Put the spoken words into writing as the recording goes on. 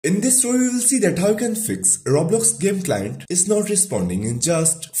In this tutorial, we will see that how you can fix Roblox game client is not responding in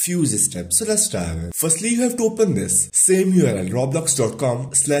just few steps. So let's try it. Firstly, you have to open this same URL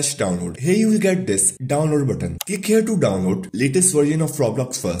roblox.com/download. Here you will get this download button. Click here to download latest version of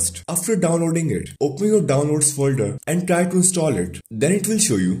Roblox first. After downloading it, open your downloads folder and try to install it. Then it will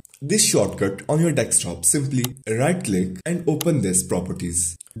show you this shortcut on your desktop. Simply right click and open this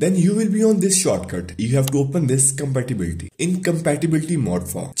properties. Then you will be on this shortcut. You have to open this compatibility. In compatibility mod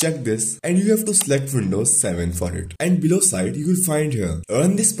for check this and you have to select Windows 7 for it. And below side you will find here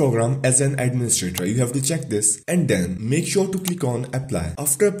run this program as an administrator. You have to check this and then make sure to click on apply.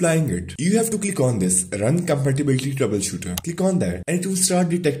 After applying it, you have to click on this run compatibility troubleshooter. Click on that and it will start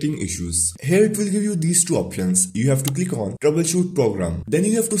detecting issues. Here it will give you these two options. You have to click on troubleshoot program. Then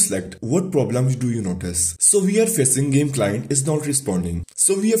you have to select what problems do you notice. So we are facing game client is not responding.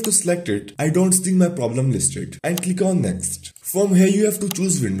 So we have to select it. I don't see my problem listed and click on next. From here you have to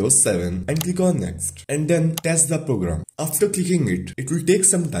choose Windows 7 and click on next and then test the program. After clicking it, it will take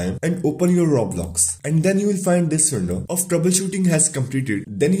some time and open your Roblox and then you will find this window of troubleshooting has completed.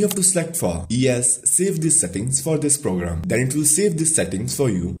 Then you have to select for yes, save these settings for this program. Then it will save these settings for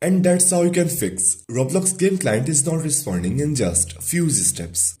you and that's how you can fix Roblox game client is not responding in just few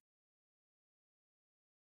steps.